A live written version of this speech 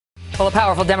Well, a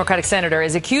powerful Democratic senator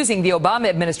is accusing the Obama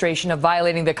administration of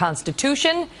violating the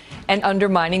Constitution and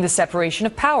undermining the separation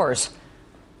of powers.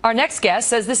 Our next guest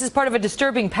says this is part of a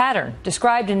disturbing pattern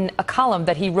described in a column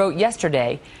that he wrote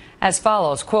yesterday as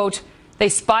follows, quote, "They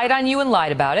spied on you and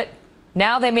lied about it.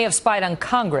 Now they may have spied on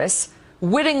Congress.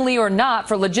 Wittingly or not,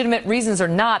 for legitimate reasons or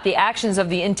not, the actions of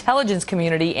the intelligence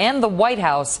community and the White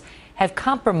House have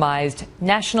compromised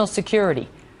national security."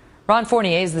 Ron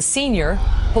Fournier is the senior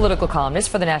political columnist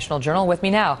for the National Journal with me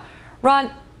now. Ron,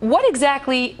 what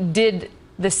exactly did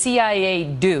the CIA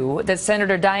do that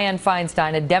Senator Diane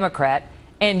Feinstein, a Democrat,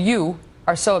 and you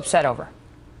are so upset over?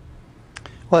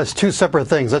 Well, it's two separate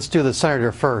things. Let's do the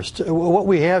senator first. What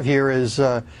we have here is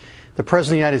the President of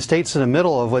the United States in the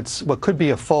middle of what could be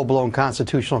a full-blown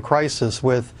constitutional crisis,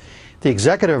 with the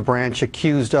executive branch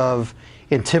accused of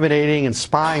intimidating and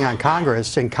spying on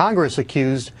Congress, and Congress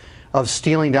accused of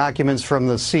stealing documents from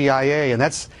the CIA. And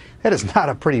that is not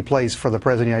a pretty place for the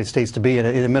President of the United States to be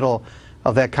in the middle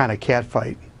of that kind of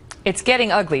catfight. It's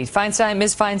getting ugly. Ms.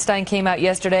 Feinstein came out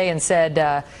yesterday and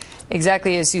said,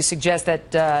 exactly as you suggest,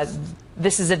 that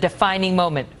this is a defining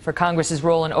moment for Congress's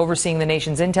role in overseeing the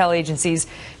nation's intel agencies.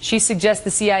 She suggests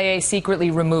the CIA secretly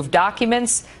removed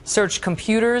documents, searched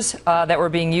computers that were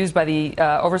being used by the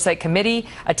Oversight Committee,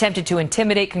 attempted to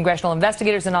intimidate congressional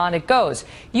investigators, and on it goes.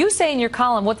 You say in your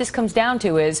column what this comes down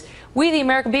to is we, the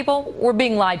American people, we're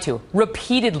being lied to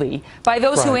repeatedly by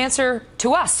those who answer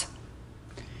to us.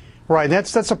 Right,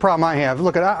 that's a problem I have.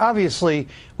 Look, obviously,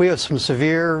 we have some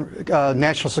severe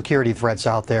national security threats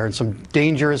out there and some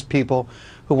dangerous people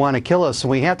who want to kill us.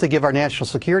 And we have to give our national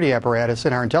security apparatus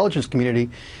and our intelligence community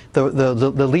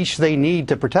the leash they need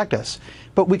to protect us.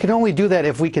 But we can only do that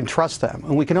if we can trust them.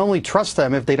 And we can only trust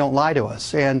them if they don't lie to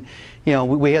us. And, you know,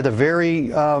 we had a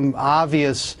very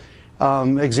obvious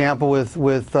example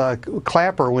with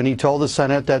Clapper when he told the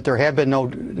Senate that there had been no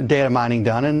data mining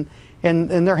done.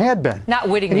 And there had been. Not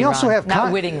wittingly, and you also have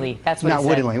not wittingly. That's what Not he said.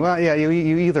 wittingly. Well, yeah, you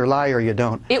either lie or you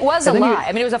don't. It was a lie.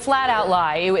 I mean, it was a flat-out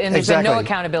lie, and there's been no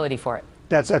accountability for it.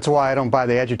 That's why I don't buy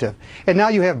the adjective. And now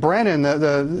you have Brennan,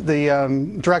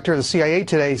 the director of the CIA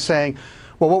today, saying,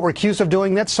 well, what we're accused of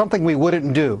doing, that's something we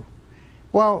wouldn't do.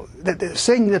 Well,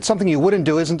 saying that's something you wouldn't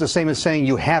do isn't the same as saying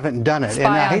you haven't done it. Spy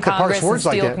and I hate on to parse Congress words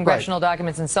and like steal that. congressional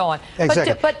documents and so on.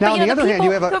 Exactly. But now, on the other hand,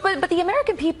 you have but the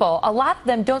American people, a lot of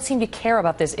them don't seem to care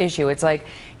about this issue. It's like,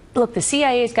 look, the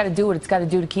CIA's got to do what it's got to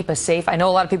do to keep us safe. I know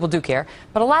a lot of people do care,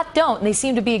 but a lot don't, and they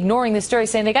seem to be ignoring this story,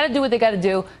 saying they got to do what they got to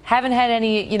do. Haven't had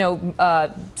any,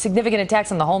 significant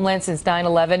attacks on the homeland since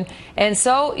 9/11, and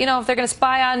so, if they're going to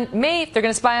spy on me, if they're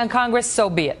going to spy on Congress, so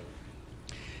be it.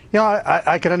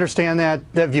 I can understand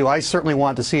that view. I certainly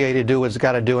want the CIA to do what it's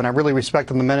got to do, and I really respect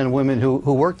the men and women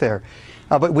who work there.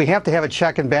 But we have to have a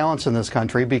check and balance in this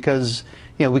country, because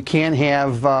we can't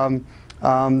have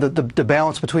the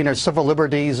balance between our civil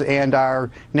liberties and our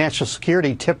national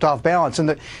security tipped off balance.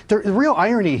 And the real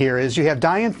irony here is you have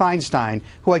Diane Feinstein,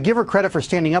 who I give her credit for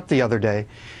standing up the other day.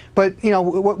 But,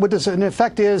 what this in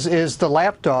effect is the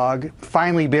lapdog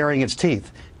finally baring its teeth.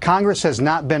 Congress has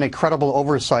not been a credible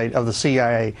oversight of the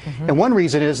CIA. And one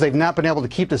reason is they've not been able to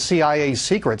keep the CIA's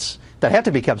secrets that have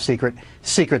to be kept secret.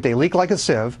 They leak like a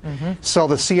sieve. So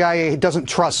the CIA doesn't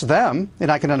trust them,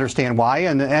 and I can understand why.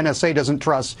 And the NSA doesn't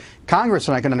trust Congress,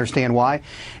 and I can understand why.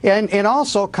 And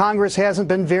also, Congress hasn't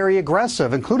been very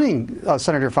aggressive, including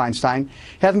Senator Feinstein,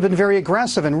 haven't been very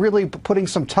aggressive in really putting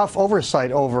some tough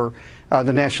oversight over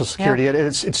the national security. Yeah.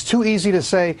 It's too easy to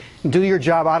say, do your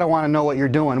job, I don't want to know what you're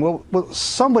doing. Well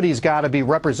somebody's got to be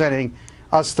representing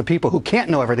us, the people who can't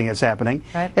know everything that's happening,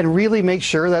 and really make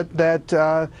sure that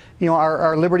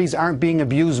our liberties aren't being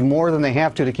abused more than they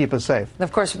have to keep us safe.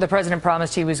 Of course, the president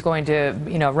promised he was going to,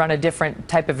 run a different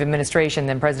type of administration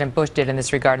than President Bush did in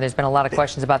this regard. And there's been a lot of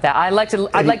questions about that. I'd like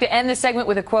to end this segment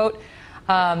with a quote.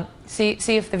 See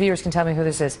if the viewers can tell me who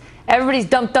this is. Everybody's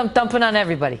dumping on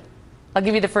everybody. I'll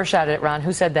give you the first shot at it, Ron.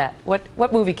 Who said that?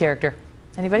 What movie character?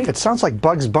 Anybody? It sounds like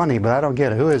Bugs Bunny, but I don't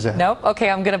get it. Who is that? Nope. Okay,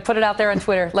 I'm going to put it out there on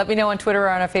Twitter. Let me know on Twitter or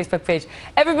on our Facebook page.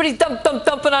 Everybody's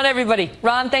dumping on everybody.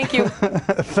 Ron, thank you.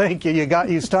 Thank you.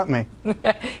 You stumped me.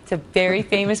 It's a very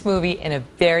famous movie and a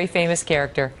very famous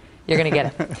character. You're going to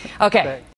get it. Okay.